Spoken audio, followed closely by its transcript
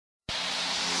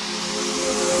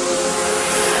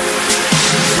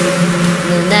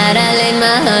The night I laid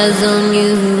my eyes on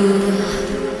you,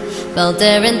 felt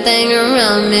everything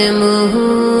around me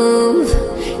move.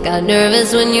 Got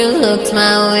nervous when you looked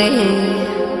my way,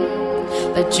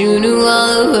 but you knew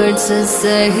all the words to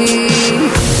say.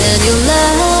 Then your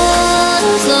love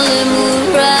slowly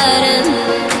moved right in.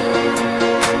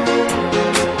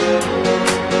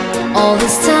 All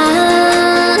this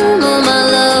time, oh my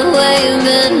love, where you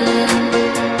been?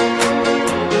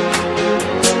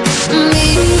 Me,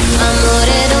 I'm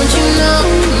loaded, don't you know?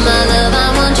 My love, I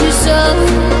want you so.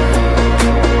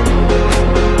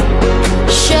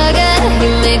 Sugar,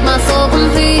 you make my soul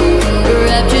complete.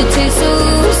 Rapture tastes so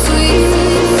sweet.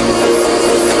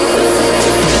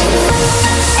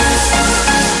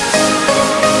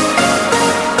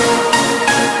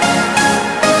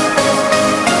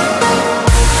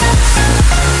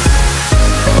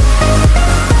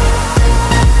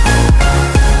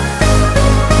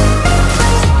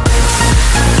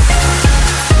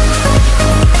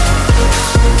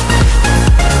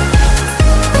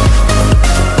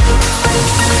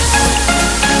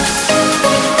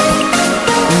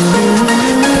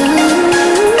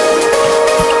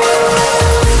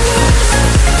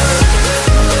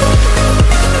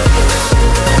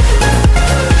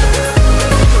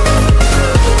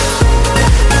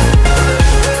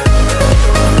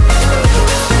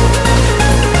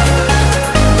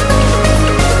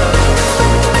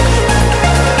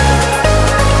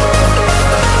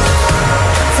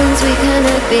 We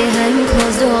connect behind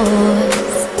closed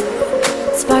doors,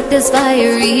 spark this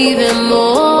fire even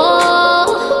more.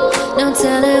 No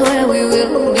telling where we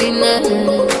will be next.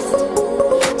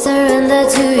 Surrender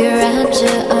to your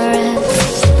rapture, alright.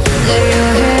 Let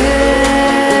your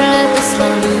hair, let the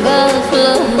slumber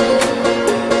flow.